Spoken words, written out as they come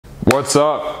What's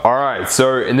up? Alright,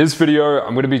 so in this video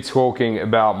I'm going to be talking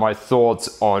about my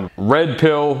thoughts on red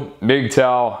pill,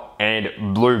 MGTOW,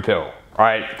 and blue pill.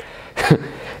 Alright,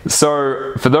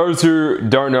 so for those who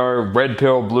don't know, red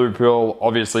pill, blue pill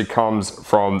obviously comes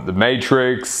from the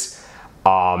Matrix,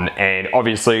 and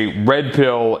obviously red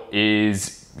pill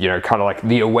is, kind of like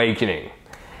the awakening,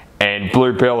 and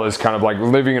blue pill is kind of like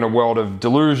living in a world of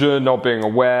delusion, not being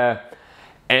aware.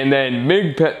 And then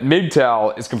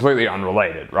MGTOW is completely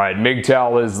unrelated, right?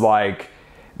 MGTOW is like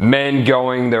men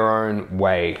going their own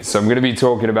way. So I'm going to be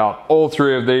talking about all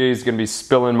three of these, going to be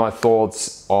spilling my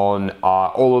thoughts on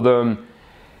all of them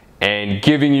and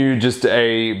giving you just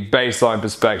a baseline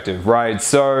perspective, right?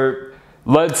 So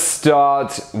let's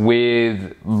start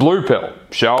with blue pill,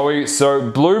 shall we? So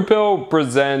blue pill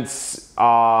presents,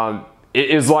 it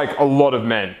is like a lot of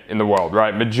men in the world,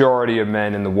 right? Majority of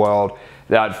men in the world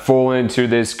that fall into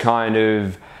this kind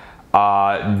of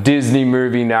Disney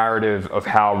movie narrative of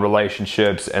how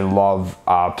relationships and love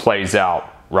plays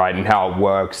out, right? And how it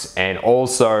works. And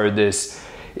also this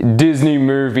Disney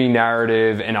movie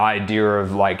narrative and idea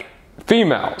of like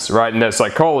females, right? And their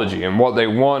psychology and what they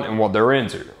want and what they're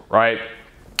into, right?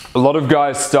 A lot of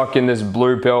guys stuck in this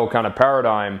blue pill kind of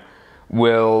paradigm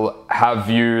will have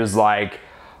views like,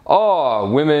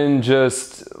 oh, women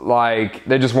just like,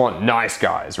 they just want nice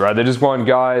guys, right? They just want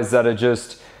guys that are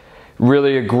just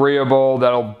really agreeable,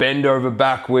 that'll bend over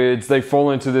backwards. They fall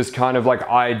into this kind of like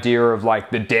idea of like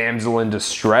the damsel in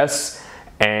distress,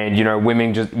 and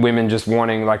women just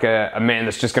wanting like a man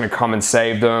that's just gonna come and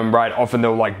save them, right? Often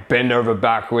they'll like bend over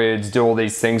backwards, do all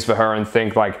these things for her and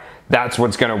think like that's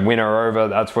what's gonna win her over,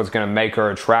 that's what's gonna make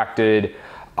her attracted.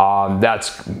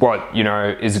 That's what,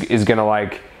 is gonna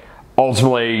like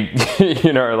ultimately,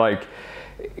 like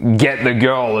get the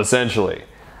girl essentially,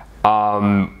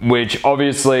 which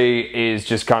obviously is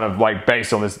just kind of like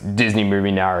based on this Disney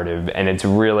movie narrative, and it's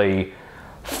really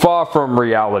far from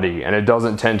reality, and it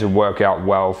doesn't tend to work out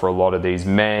well for a lot of these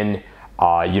men.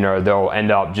 They'll end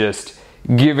up just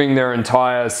giving their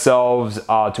entire selves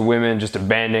to women, just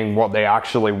abandoning what they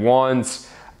actually want,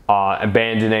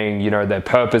 abandoning their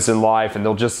purpose in life, and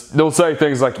they'll say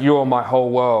things like, "You're my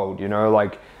whole world,"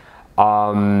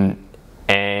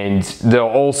 and they'll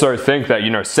also think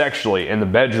that, sexually in the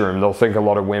bedroom, they'll think a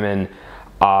lot of women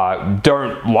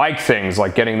don't like things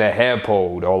like getting their hair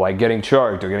pulled or like getting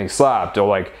choked or getting slapped, or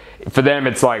like for them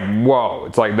it's like, whoa,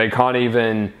 it's like they can't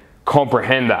even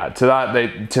comprehend that.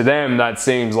 To them that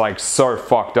seems like so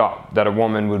fucked up that a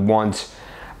woman would want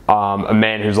a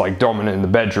man who's like dominant in the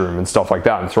bedroom and stuff like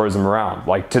that and throws them around.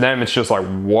 Like to them it's just like,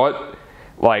 what?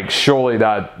 Like surely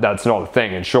that's not a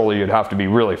thing, and surely you'd have to be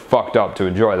really fucked up to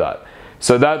enjoy that.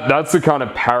 So that's the kind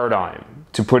of paradigm,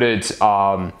 to put it.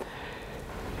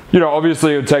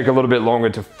 Obviously it would take a little bit longer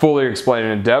to fully explain it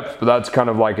in depth, but that's kind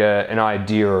of like an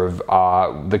idea of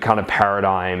the kind of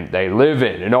paradigm they live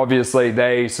in. And obviously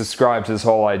they subscribe to this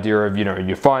whole idea of,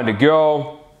 you find a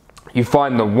girl, you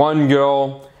find the one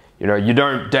girl, you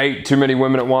don't date too many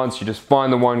women at once, you just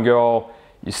find the one girl,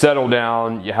 you settle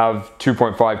down, you have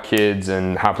 2.5 kids,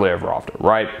 and happily ever after,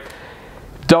 right?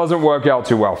 Doesn't work out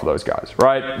too well for those guys,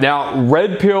 right? Now,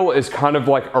 red pill is kind of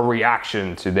like a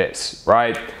reaction to this,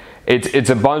 right?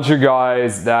 It's a bunch of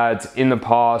guys that in the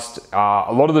past,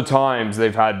 a lot of the times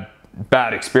they've had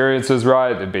bad experiences,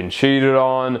 right? They've been cheated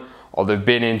on, or they've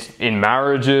been in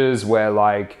marriages where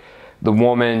like the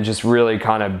woman just really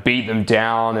kind of beat them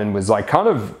down and was like kind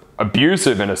of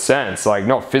abusive in a sense, like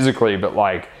not physically, but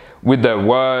like with their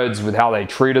words, with how they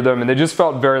treated them, and they just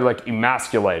felt very like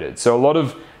emasculated. So a lot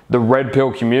of the red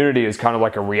pill community is kind of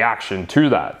like a reaction to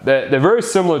that. They're very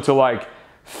similar to like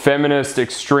feminist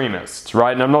extremists,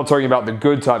 right? And I'm not talking about the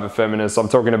good type of feminists, I'm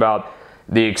talking about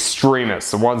the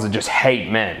extremists, the ones that just hate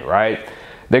men, right?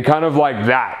 They're kind of like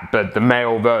that, but the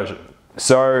male version.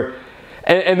 So,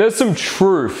 and there's some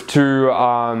truth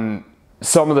to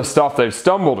some of the stuff they've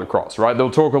stumbled across, right? They'll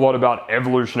talk a lot about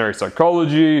evolutionary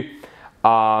psychology.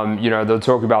 They'll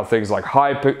talk about things like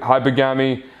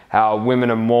hypergamy, how women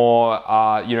are more,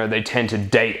 they tend to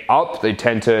date up, they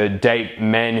tend to date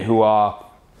men who are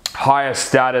higher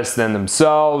status than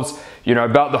themselves,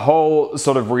 about the whole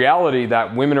sort of reality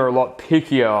that women are a lot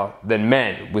pickier than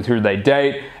men with who they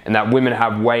date, and that women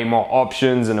have way more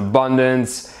options and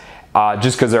abundance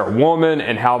just because they're a woman,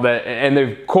 and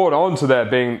they've caught on to that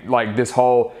being like this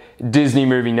whole Disney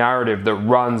movie narrative that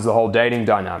runs the whole dating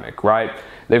dynamic, right?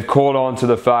 They've caught on to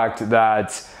the fact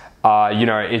that,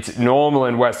 it's normal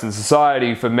in Western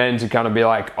society for men to kind of be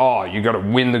like, oh, you got to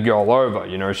win the girl over,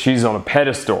 she's on a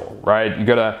pedestal, right? You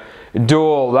got to do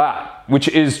all that, which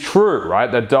is true,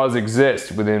 right? That does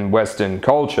exist within Western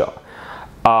culture.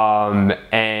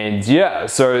 And yeah,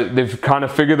 so they've kind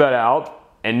of figured that out,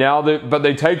 and now but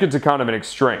they take it to kind of an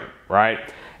extreme, right?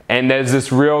 And there's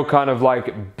this real kind of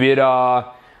like bitter,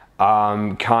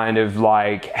 kind of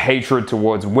like hatred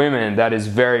towards women that is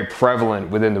very prevalent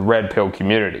within the red pill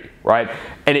community, right?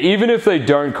 And even if they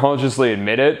don't consciously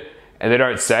admit it and they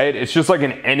don't say it, it's just like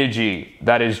an energy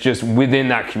that is just within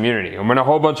that community. And when a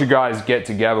whole bunch of guys get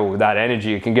together with that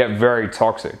energy, it can get very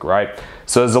toxic, right?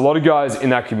 So there's a lot of guys in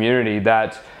that community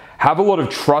that have a lot of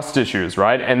trust issues,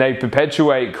 right? And they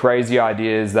perpetuate crazy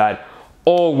ideas that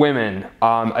all women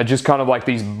are just kind of like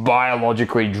these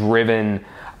biologically driven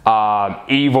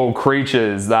evil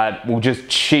creatures that will just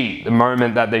cheat the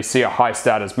moment that they see a high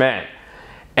status man.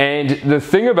 And the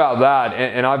thing about that,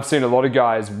 and I've seen a lot of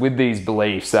guys with these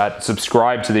beliefs that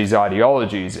subscribe to these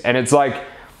ideologies, and it's like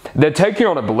they're taking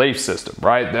on a belief system,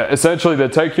 right? Essentially, they're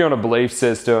taking on a belief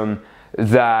system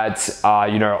that,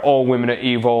 you know, all women are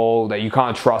evil, that you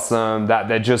can't trust them, that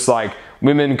they're just like,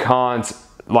 women can't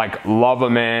like love a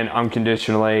man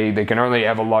unconditionally, they can only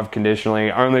ever love conditionally,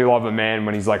 only love a man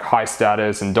when he's like high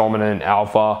status and dominant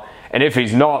alpha, and if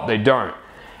he's not, they don't.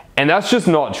 And that's just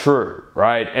not true,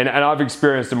 right? And I've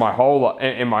experienced in my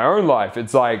own life,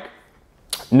 it's like,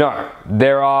 no,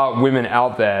 there are women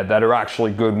out there that are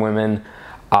actually good women,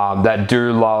 that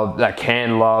do love, that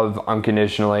can love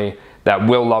unconditionally, that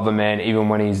will love a man even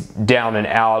when he's down and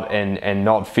out and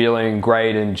not feeling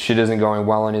great and shit isn't going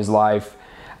well in his life.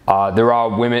 There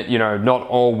are women, you know, not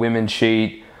all women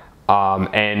cheat,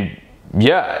 and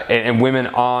yeah, and women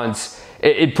aren't,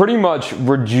 it pretty much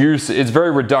reduces, it's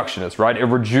very reductionist, right? It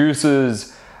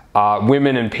reduces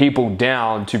women and people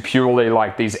down to purely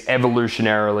like these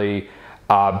evolutionarily,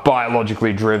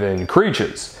 biologically driven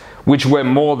creatures, which we're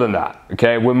more than that,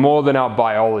 okay? We're more than our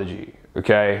biology,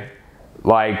 okay?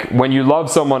 Like, when you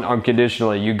love someone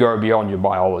unconditionally, you go beyond your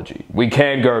biology. We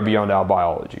can go beyond our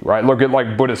biology, right? Look at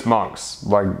like Buddhist monks,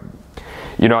 like,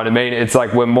 you know what I mean? It's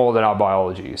like we're more than our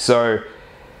biology. So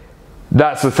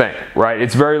that's the thing, right?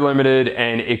 It's very limited,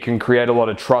 and it can create a lot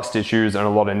of trust issues and a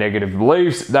lot of negative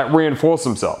beliefs that reinforce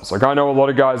themselves. Like, I know a lot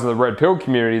of guys in the red pill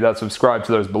community that subscribe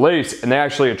to those beliefs, and they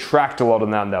actually attract a lot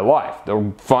of that in their life.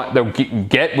 They'll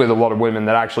get with a lot of women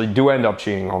that actually do end up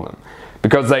cheating on them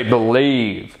because they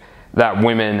believe that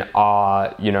women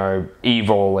are, you know,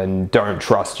 evil and don't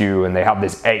trust you, and they have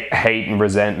this hate and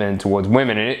resentment towards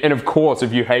women. And of course,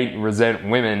 if you hate and resent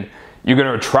women, you're going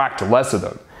to attract less of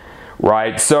them,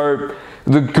 right? So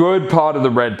the good part of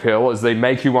the red pill is they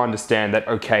make you understand that,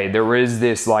 okay, there is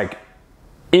this like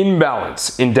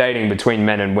imbalance in dating between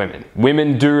men and women.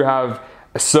 Women do have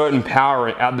a certain power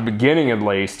at the beginning, at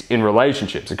least, in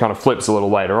relationships. It kind of flips a little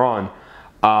later on.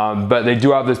 But they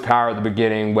do have this power at the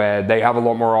beginning where they have a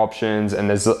lot more options, and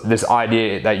there's this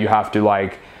idea that you have to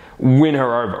like win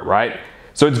her over, right?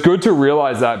 So it's good to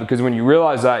realize that, because when you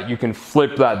realize that, you can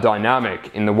flip that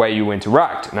dynamic in the way you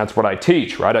interact. And that's what I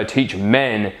teach, right? I teach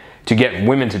men to get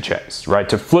women to chase, right?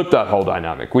 To flip that whole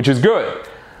dynamic, which is good.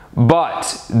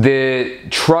 But the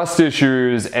trust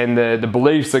issues and the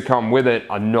beliefs that come with it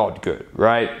are not good,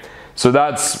 right? So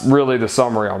that's really the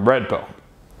summary on red pill.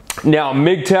 Now,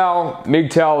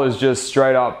 MGTOW is just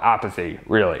straight up apathy,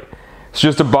 really. It's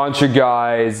just a bunch of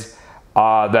guys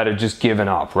that are just given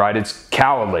up, right? It's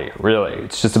cowardly, really.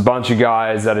 It's just a bunch of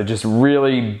guys that are just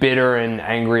really bitter and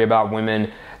angry about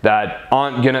women, that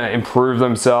aren't gonna improve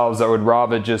themselves, that would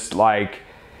rather just like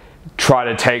try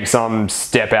to take some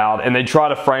step out, and they try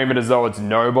to frame it as though it's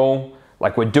noble,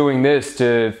 like we're doing this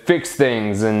to fix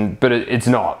things, but it's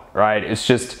not, right? It's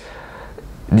just,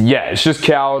 yeah, it's just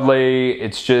cowardly.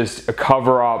 It's just a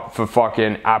cover up for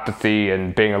fucking apathy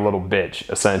and being a little bitch,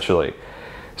 essentially.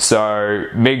 So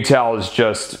MGTOW is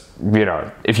just, you know,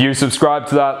 if you subscribe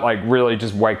to that, like really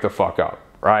just wake the fuck up,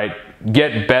 right?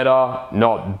 Get better,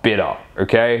 not bitter,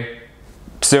 okay?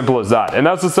 Simple as that. And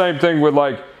that's the same thing with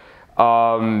like,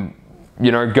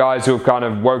 you know, guys who have kind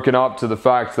of woken up to the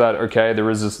fact that, okay, there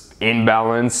is this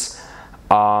imbalance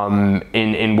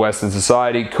in Western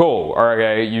society. Cool.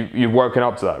 Okay, you've woken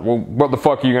up to that. Well, what the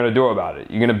fuck are you gonna do about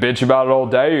it? You're gonna bitch about it all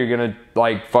day, or you're gonna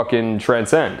like fucking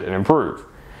transcend and improve,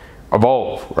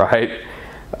 evolve, right?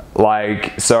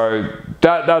 Like, so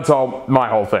that's all my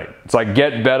whole thing. It's like,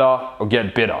 get better or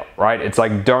get bitter, right? It's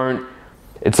like,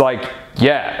 it's like,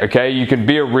 yeah, okay, you can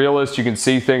be a realist, you can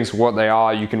see things for what they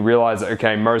are, you can realize that,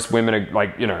 okay, most women are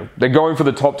like, you know, they're going for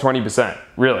the top 20%,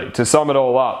 really. To sum it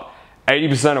all up,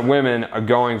 80% of women are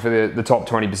going for the top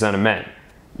 20% of men.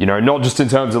 You know, not just in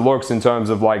terms of looks, in terms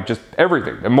of like just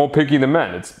everything. They're more picky than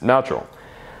men. It's natural.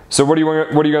 So what are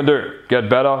you gonna do? Get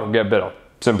better or get bitter?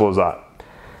 Simple as that.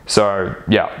 So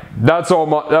yeah, that's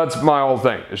my whole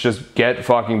thing. It's just get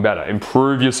fucking better.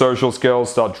 Improve your social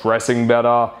skills, start dressing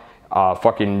better,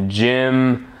 fucking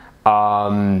gym,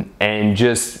 and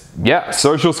just, yeah,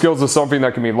 social skills are something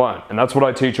that can be learned. And that's what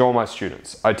I teach all my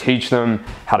students. I teach them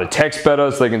how to text better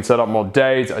so they can set up more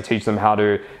dates. I teach them how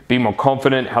to be more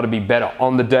confident, how to be better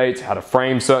on the dates, how to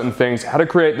frame certain things, how to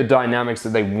create the dynamics that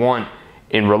they want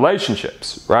in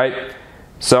relationships, right?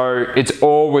 So it's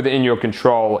all within your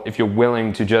control if you're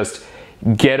willing to just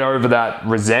get over that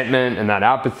resentment and that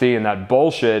apathy and that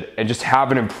bullshit and just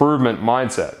have an improvement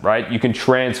mindset, right? You can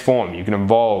transform, you can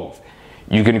evolve,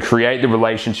 you can create the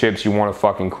relationships you want to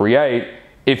fucking create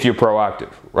if you're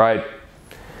proactive, right?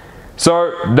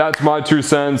 So that's my 2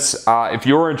 cents. If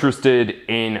you're interested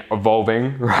in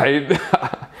evolving, right?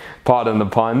 Pardon the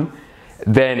pun,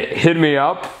 then hit me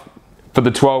up for the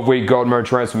 12-week God Mode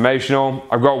Transformational.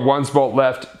 I've got 1 spot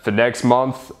left for next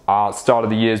month. Start of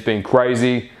the year's been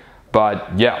crazy,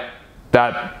 but yeah,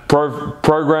 that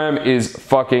program is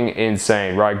fucking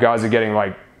insane, right? Guys are getting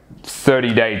like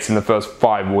 30 dates in the first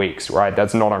 5 weeks, right?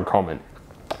 That's not uncommon.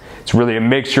 It's really a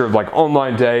mixture of like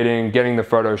online dating, getting the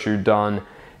photo shoot done,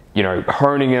 you know,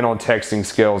 honing in on texting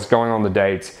skills, going on the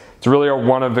dates. It's really a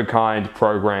one-of-a-kind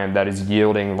program that is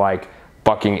yielding like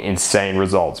fucking insane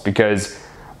results, because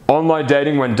online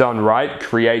dating, when done right,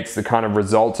 creates the kind of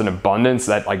results and abundance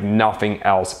that like nothing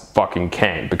else fucking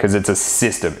can, because it's a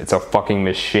system, it's a fucking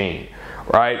machine,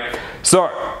 right? So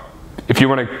if you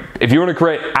want to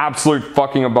create absolute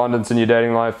fucking abundance in your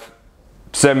dating life,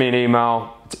 send me an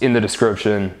email. It's in the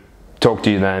description. Talk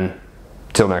to you then.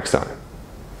 Till next time.